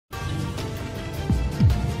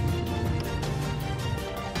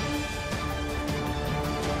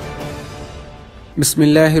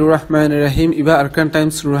Bismillahirrahmanirrahim. Iba Arakan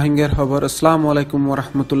Times Rohingya Khabar. Assalamualaikum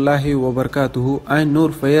warahmatullahi wabarakatuh. I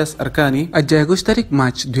novice আরকানি আজ 21 তারিখ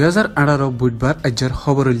March 2018 বুধবার আজর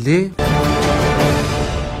খবর উল্লে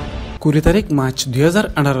 20 তারিখ মার্চ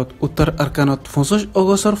 2018 উত্তর আরকানত 25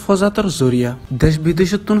 অগস্টর ফজাতর জরিয়া দেশ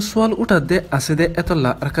বিদেশতন সওয়াল উঠাতে আছে দে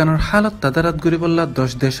এতলা আৰকানৰ হালত তাদাৰাত গৰিবল্লা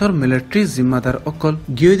 10 দেশৰ মিলিটারি জিম্মাদার অকল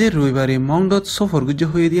গিয়েদে রবিবারে মংডত সফর গুজ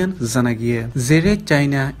হয়ে দিয়ান জানা গিয়ে জেরে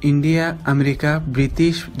China India America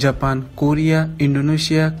British Japan Korea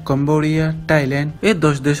Indonesia Cambodia Thailand এই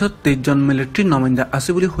 10 দেশৰ 23 জন মিলিটারি নমাইন্দা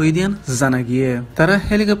আছে বলি হয়ে দিয়ান জানা গিয়ে তারা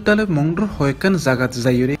হেলিকপ্টারে মংডর হয়কান জাগাত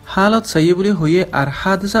যাইরে হালত চাইয়ে বলি হয়ে আর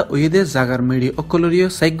হাদসা দে জাগার মেডি অকলরিয়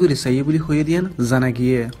সাইগুরি সাইয়ে বলি হয়ে দিয়ান জানা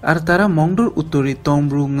গিয়ে আর তারা মংডুর উত্তরি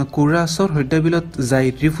তমব্রু কুরা সর হইডাবিলত যাই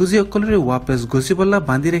রিফিউজি অকলরে ওয়াপেস গসিবল্লা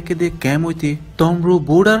বাঁধি রেখে দে ক্যাম হইতে তমব্রু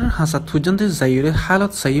বোর্ডার হাসাত পর্যন্ত যাইরে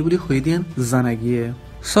হালত সাইয়ে বলি হয়ে দিয়ান জানা গিয়ে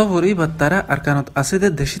সবরই বা তারা আরকানত আছে দে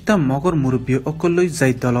দেশিতা মগর মুরব্বী অকলই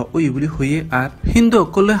যাই দল ওই বলি হয়ে আর হিন্দু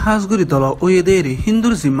অকলে হাজগুড়ি দল ওই দে রে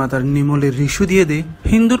হিন্দুর জিম্মাদার নিমলে রিসু দিয়ে দে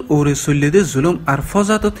হিন্দুর ওরে চললে দে জুলুম আর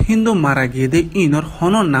ফজাতত হিন্দু মারা গিয়ে দে ইনর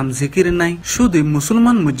হন নাম জিকির নাই শুধু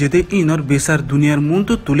মুসলমান মসজিদে ইনর বেসার দুনিয়ার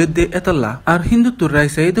মুন্টু তুলে দে এতলা আর হিন্দু তোর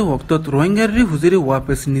রাইসাই দে ওক্তত রোহিঙ্গার রি হুজুরে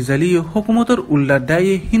ওয়াপেস নিজালিও হুকুমতর উল্লা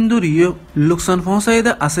ডায়ে হিন্দুর ইয় লোকসান পৌঁছাই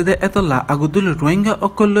দে আছে দে এতলা আগুদুল রোহিঙ্গা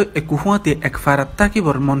অকলই একুফাতে এক ফারাত তাকিব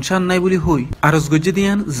মনসান নাই বলি হই আরজ গজ্জে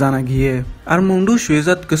দিয়ান জানা গিয়ে আর মুন্ডু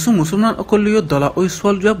সুয়েজাত কিছু মুসলমান অকলীয় দলা ওই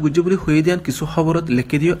সোয়াল জবাব গুজ্জে বলি হয়ে দিয়ান কিছু খবরত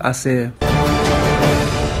লেখে দিও আছে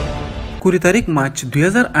 20 তারিখ মার্চ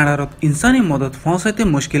 2018 ইনসানি মদত পৌঁছাইতে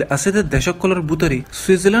মুশকিল আছে দে দেশকলর বুতরি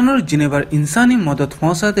সুইজারল্যান্ডর জিনেভার ইনসানি মদত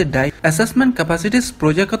পৌঁছাইতে ডাই অ্যাসেসমেন্ট ক্যাপাসিটিস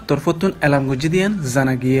প্রজেক্টত তরফতুন এলাম গজ্জে দিয়ান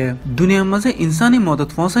জানা গিয়ে দুনিয়ার মাঝে ইনসানি মদত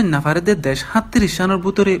পৌঁছাই নাফারে দে দেশ 37 সানের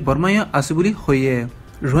বুতরি বর্মায় আছে বলি হইয়ে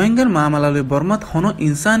রোহিঙ্গার মামলালে বর্মাত হন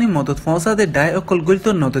ইনসানি মদত পৌঁছাতে ডাই অকল গলিত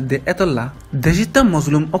নদত দে এতলা দেশিতা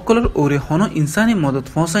মজলুম অকলর ওরে হন ইনসানি মদত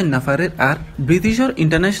পৌঁছাই নাফারের আর ব্রিটিশর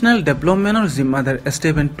ইন্টারন্যাশনাল ডেভেলপমেন্টর জিম্মাদার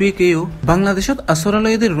স্টিফেন টুইকেও বাংলাদেশত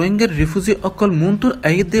আসরালয়দে রোহিঙ্গার রিফিউজি অকল মুন্তুর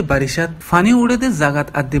আইদ দে বারিশাত ফানি উড়ে দে জাগাত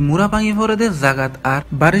আদে মুরা ভাঙি ভরে দে জাগাত আর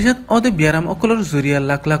বারিশাত অদে বিয়ারাম অকলর জরিয়া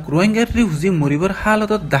লাখ লাখ রোহিঙ্গার রিফিউজি মরিবর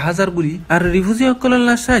হালতত 10,000 বুড়ি আর রিফিউজি অকলর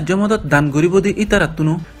সাহায্য মদত দান গরিব দে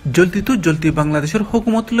ইতারাতুনো জলদি বাংলাদেশের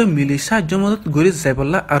হুকুমতলৈ মিলি সাহায্য মদত গরি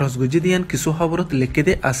যাইবল্লা আরজ গুজি দিয়ান কিছু খবরত লেখে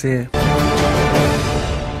দে আছে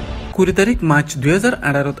 20 তারিখ মার্চ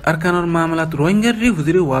 2018 আৰকানৰ মামলাত রোহিঙ্গার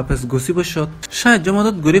রিফিউজি ওয়াপেস গসিবশত সাহায্য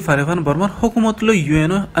মদত গরি ফারেফান বর্মার হুকুমতলৈ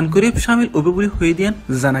ইউএনও আনকরিব শামিল হবে বলি হয়ে দিয়ান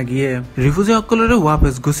জানা গিয়ে রিফিউজি অকলরে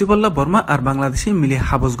ওয়াপেস গসিবল্লা বর্মা আর বাংলাদেশে মিলি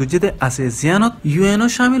হাবস গুজি দে আছে জিয়ানত ইউএনও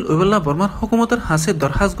শামিল ওবল্লা বর্মার হুকুমতের হাসে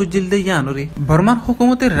দরখাস্ত গুজিল দে ইয়ানরে বর্মার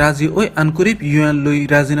হুকুমতের রাজি ওই আনকরিব ইউএন লই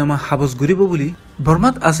রাজিনামা হাবস গরিব বলি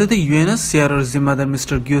বর্মাত আছে দে ইউএনএস সিয়ারর জিম্মাদার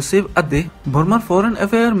মিস্টার গিওসেফ আদে বর্মার ফরেন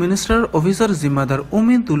অ্যাফেয়ার মিনিস্টার অফিসার জিম্মাদার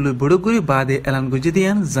উমিন তুল্লু বড়গুড়ি বাদে এলান গুজি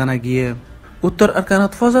দিয়ান জানা গিয়ে উত্তর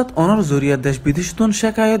আরকানত ফজাত অনর জরিয়া দেশ বিদেশতন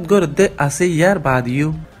শেখায়ত গড়ে আছে ইয়ার বাদিও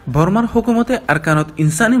বর্মার হুকুমতে আরকানত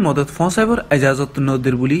ইনসানি মদত পৌঁছাইবর এজাজত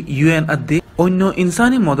নদীর বলি ইউএন আদে অন্য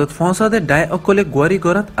ইনসানি মদত পৌঁছাদে ডাই অকলে গুয়ারি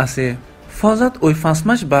গড়াত আছে ফজাত ওই 5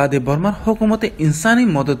 মাস বাদে বর্মার হুকুমতে ইনসানি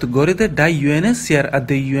মদত গড়িতে ডাই ইউএনএস সিয়ার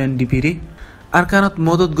আদে ইউএনডিপিরি আরকানত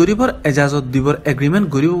মদত গরিবর এজাজত দিবর এগ্রিমেন্ট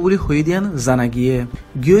গরিব বলি হয়ে দিয়ান জানা গিয়ে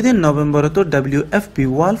গিয়েদিন নভেম্বরত WFP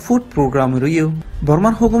ওয়ার্ল্ড ফুড প্রোগ্রাম রইও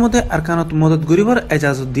বর্মার হুকুমতে আরকানত মদত গরিবর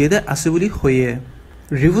এজাজত দিয়ে দে আছে বলি হয়ে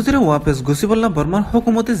রিফিউজিরে ওয়াপেস গসিবল্লা বর্মার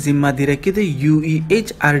হুকুমতে জিম্মা দি রেখে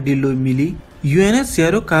UEHRD লই মিলি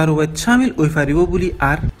UNHCR কারওয়াইত শামিল ওই ফারিব বলি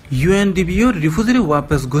আর UNDPও রিফিউজিরে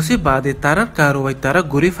ওয়াপেস গসি বাদে তারার কারওয়াইত তারা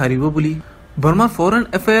গরি ফারিব বলি বর্মার ফরেন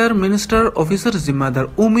অ্যাফেয়ার মিনিস্টার অফিসার জিম্মাদার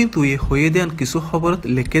উমিন তুই হয়ে দেন কিছু খবরত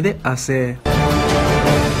লেখে দে আছে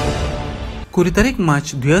 20 তারিখ মার্চ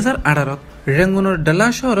 2018 রেঙ্গুনের ডালা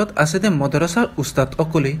শহরত আছে দে মাদ্রাসার উস্তাদ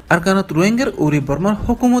অকলে আরকানত রোহিঙ্গার ওরি বর্মার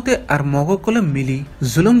হুকুমতে আর মগকলে মিলি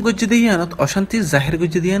জুলুম গজ্জে দিয়ানত অশান্তি জাহির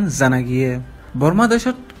গজ্জে দিয়ান জানা গিয়ে বর্মা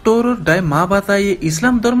দেশত টোরর ডাই মা বাতায়ে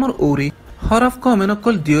ইসলাম ধর্মর ওরি হরফ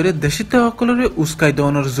কমেনকল দিয়রে দেশিতে অকলরে উস্কাই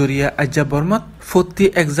দনর জরিয়া আজ্জা বর্মাত ফত্তি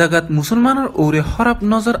এক জাগাত মুসলমানের ওরে হরফ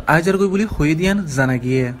নজর আজার গই বলি হয়ে দিয়ান জানা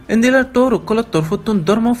গিয়ে এন্দিলার টোর অকলত তরফতুন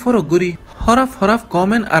ধর্ম ফরক গরি হরফ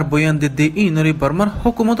কমেন আর বয়ান দে ইনরি বর্মার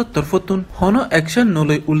হুকুমতের তরফতুন হন অ্যাকশন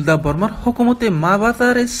নলই উল্দা বর্মার হুকুমতে মা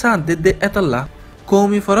বাতারে সান দে এতাল্লা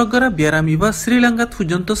কৌমি ফরকগরা বিয়ারামি বা শ্রীলঙ্কা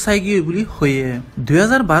পর্যন্ত সাইগি বলি হয়ে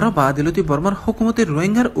 2012 বাদিলতি বর্মার হুকুমতে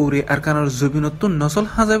রোহিঙ্গার ওরে আরকানের জবিনত্তুন নসল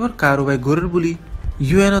হাজাইবার কারবাই গরের বলি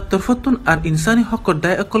ইউএনের তরফতুন আর ইনসানি হকর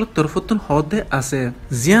দায় অকল তরফতুন হদে আছে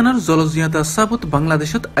জিয়ানার জলজিয়াতা সাবুত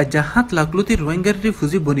বাংলাদেশত আজ্জা 7 লাখ লতি রোহিঙ্গার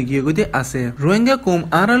রিফিউজি বনি গিয়ে গদে আছে রোহিঙ্গা কৌম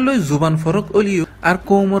আরালয় জুবান ফরক অলিও আর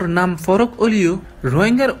কৌমর নাম ফরক অলিও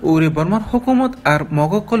রোহিঙ্গার ওরে বর্মার হুকুমত আর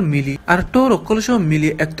মগকল মিলি আর টোর অকলসহ মিলি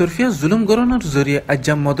একতরফিয়া জুলুম গরনের জরিয়ে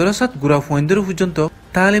আজ্জাম মদরসাত গুড়া ফয়েন্দের পর্যন্ত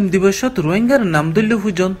তালিম দিবসত রোহিঙ্গার নামদল্য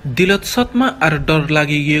পর্যন্ত দিলত সৎমা আর ডর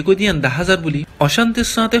লাগি গিয়ে দিয়ান 10,000 বলি অশান্তির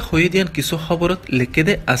সাথে হয়ে দিয়ান কিছু খবরত লিখে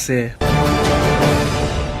দে আছে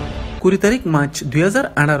 20 তারিখ মার্চ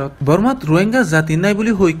 2018 বর্মাত রোহিঙ্গা জাতি নাই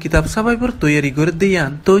বলি হই কিতাব সাবাইবর তৈয়ারি করে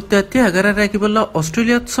দিয়ান তো তাতে আগারা রাখিবল্লা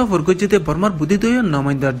অস্ট্রেলিয়াত সফর গজিতে বর্মার বুদ্ধিদয়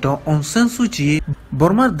নমাইন্দা ড অং সান সু চি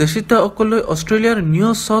বর্মার দেশিতা অকলই অস্ট্রেলিয়ার নিউ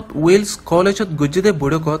সাউথ ওয়েলস কলেজত গজিতে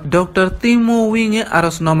বড়কত ডক্টর তিমো উইং এ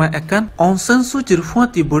আরসনামা একান অং সান সু চির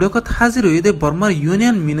ফুয়াতি বড়কত হাজির হইদে বর্মার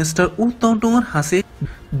ইউনিয়ন মিনিস্টার উ টংটংর হাসে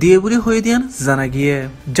দিয়ে বলি হয়ে দিয়ান জানা গিয়ে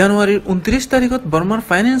জানুয়ারির 29 তারিখত বর্মার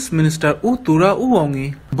ফাইন্যান্স মিনিস্টার উ তুরা উ অঙ্গি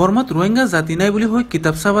বর্মাত রোহিঙ্গা জাতি নাই বলি হই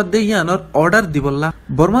কিতাব সাবাদ দে ইয়ানর অর্ডার দিবল্লা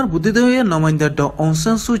বর্মার বুদ্ধিদয় নমাইন্দা ড অং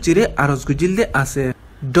সান সু চিরে আরজ গুজিল দে আছে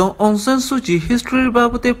ড অং সান সু চি হিস্ট্রির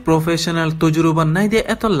বাবতে প্রফেশনাল তজুরবা নাই দে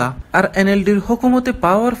এতল্লা আর এনএলডির হুকুমতে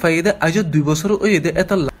পাওয়ার ফাইদে আজ 2 বছর ওই দে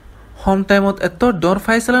এতল্লা হোম টাইমত এত ডর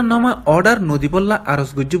ফাইসালা নমা অর্ডার নদিবল্লা আরজ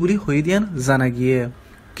গুজি বলি হয়ে দিয়ান জানা গিয়ে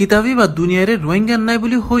কিতাবি বা দুনিয়ারে রোহিঙ্গা নাই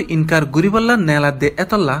বলি হই ইনকার গরিবল্লা নেলা দে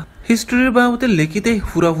এতল্লা হিস্ট্রির বাবতে লেখিতে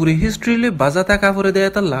পুরাপুরি হিস্ট্রিলে বাজাতা কাপড়ে দে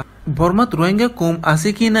এতল্লা বর্মাত রোহিঙ্গা কম আছে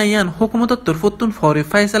কি না ইয়ান হুকুমতর তরফতুন ফরে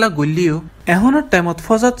ফাইসালা গল্লিও এখনের টাইমত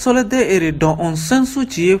ফজাত চলে দে এরে ড অং সান সু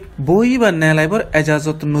চি বই বা নেলাইবর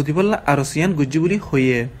এজাজত নদিবল্লা আরসিয়ান গুজি বলি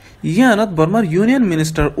হইয়ে ইয়ানত বর্মার ইউনিয়ন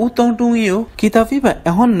মিনিস্টার উ টংটুইও কিতাবি বা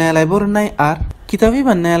এখন নেলাইবর নাই আর কিতাবি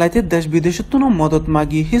বা নেলাইতে দেশ বিদেশতুন মদত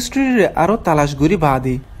মাগি হিস্ট্রিরে আরো তালাশ গরি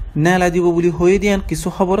বাদি নেলা দিব বলি হয়ে দিয়ান কিছু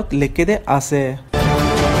খবরত লেখে দে আছে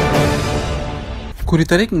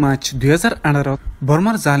 20 তারিখ মার্চ 2018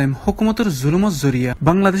 বর্মার জালেম হুকুমতের জুলুমত জরিয়া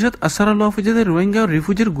বাংলাদেশত আসারাল ফিজাদের রোহিঙ্গা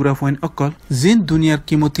রিফিউজির গুড়া ফয়েন অকল জিন দুনিয়ার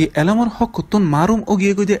কিমতি এলমর হক কুতুন মারুম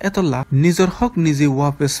ওগিয়ে গদিয়ে এতল্লা নিজর হক নিজে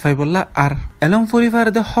ওয়াপেস ফাইবল্লা আর এলম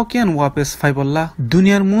পরিবারদে হকিয়ান ওয়াপেস ফাইবল্লা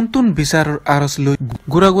দুনিয়ার মুনতুন বিচারর আরস লই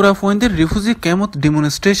গুড়া ফয়েনদের রিফিউজি কেমত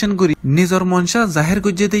ডেমনস্ট্রেশন করি নিজর মনসা জাহির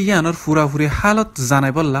গজিয়ে ইয়ানর ফুরাফুরি হালত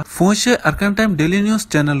জানাই বল্লা ফোঁসে আরকান টাইম ডেইলি নিউজ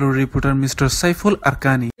চ্যানেলের reporter mister Saiful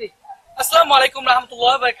আরকানি Assalamualaikum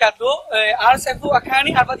warahmatullahi wabarakatuh. Saiful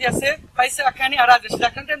Akhani arbadi ase Faisal Akhani arad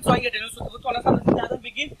second time Rohingya Daily News Today ona sam jadan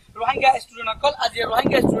begin Rohingya student akol aje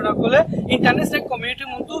Rohingya student akole international community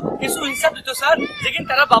muntu isu hisab dito sir lekin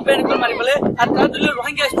tara bape nikol mari bole ar tara dile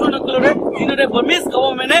Rohingya student akole dinore Burmese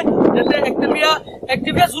government jate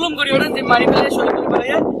activia zulum kori ona je mari bole shoy kori bole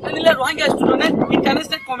anile Rohingya student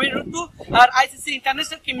international community to ar ICC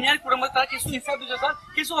international criminal program tara kisu hisab dito sir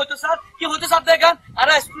kisu hoto sir ki hoto sir degan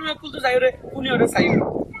ara student akol Union side.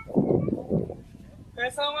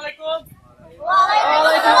 Assalamualaikum.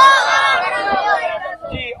 Waalaikumsalam.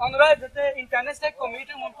 जी अनुराग जते international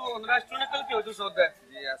community muntu अनुराग student की होतो सोदे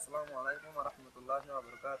जी Assalamualaikum warahmatullahi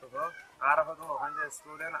wabarakatuh आराफतो Rohingya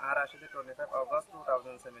student आराशे 25 August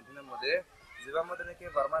 2017 मध्ये जीवामध्ये की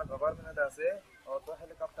बर्मार government আছে auto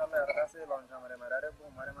helicopter আছে launch মারে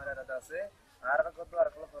আছে আর কত আর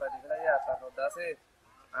কত ফরা দিলাই আছে তো আছে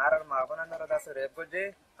আর মাগনানর আছে রেপ গজে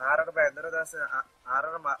আর বান্দর আছে আর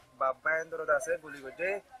বাবান্দর আছে গুলি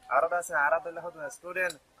গজে আর আছে আর দলে হতো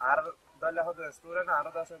স্টুডেন্ট আর দলে হতো স্টুডেন্ট আর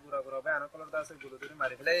আছে গুরা বান কলর আছে গুলো ধরে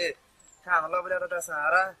মারি ফেলে খানলা বলে আর আছে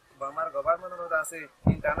আর বর্মার গভর্নমেন্টর আছে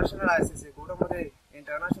ইন্টারন্যাশনাল আইসিসি কোর্টের মধ্যে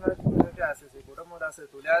ইন্টারন্যাশনাল কমিউনিটি আইসিসি কোর্টের মধ্যে আছে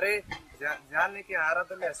তুলারে জানলে কি আর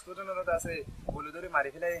দলে স্টুডেন্টর আছে গুলো ধরে মারি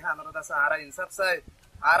ফেলে হানর আছে আর ইনসাফ চাই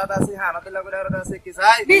আর আছে হানদলে বলে আর আছে কি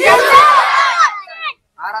চাই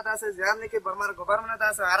आरादासे जानने के बर्मार गवर्नमेंट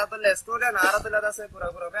दासे आरादले स्टूडेंट आरादले दासे पूरा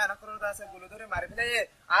बयान करो दासे गुलदुरे मारि फले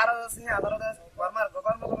आरादासे आदारदास बर्मार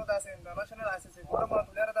गवर्नमेंट दासे इंटरनेशनल आईसीसी गोरमर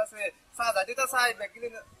तुलेर दासे साजादी तो साइ बेकिल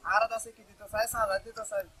आरादासे की तो साइ साजादी तो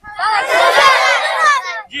साइ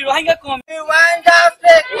जी रोहिंग्या कौम we want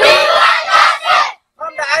justice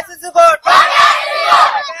from the ICC court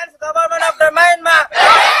against government of the Myanmar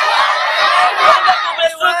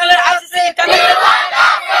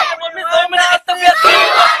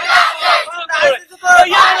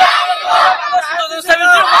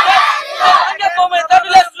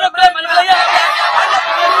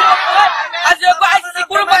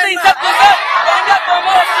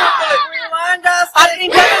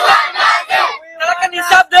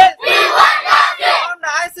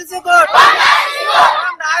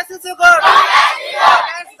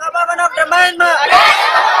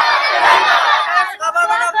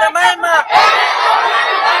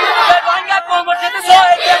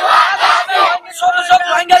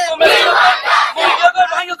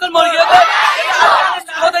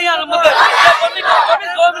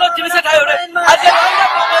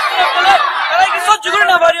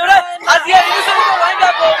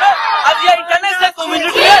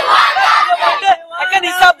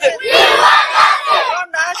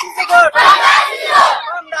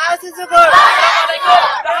সুযোগৰ